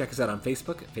 and you can check us out on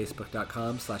Facebook at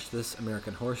facebook.com/This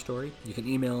American Horror Story. You can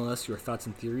email us your thoughts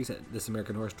and theories at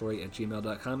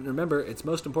thisamericanhorrorstory@gmail.com. And remember, it's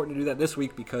most important to do that this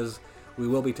week because we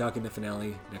will be talking the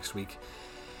finale next week.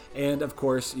 And, of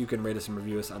course, you can rate us and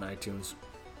review us on iTunes.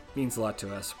 It means a lot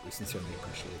to us. We sincerely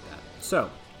appreciate that. So,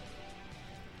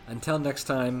 until next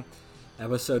time,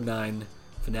 episode 9,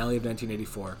 finale of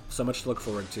 1984. So much to look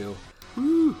forward to.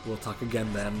 We'll talk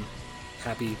again then.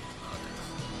 Happy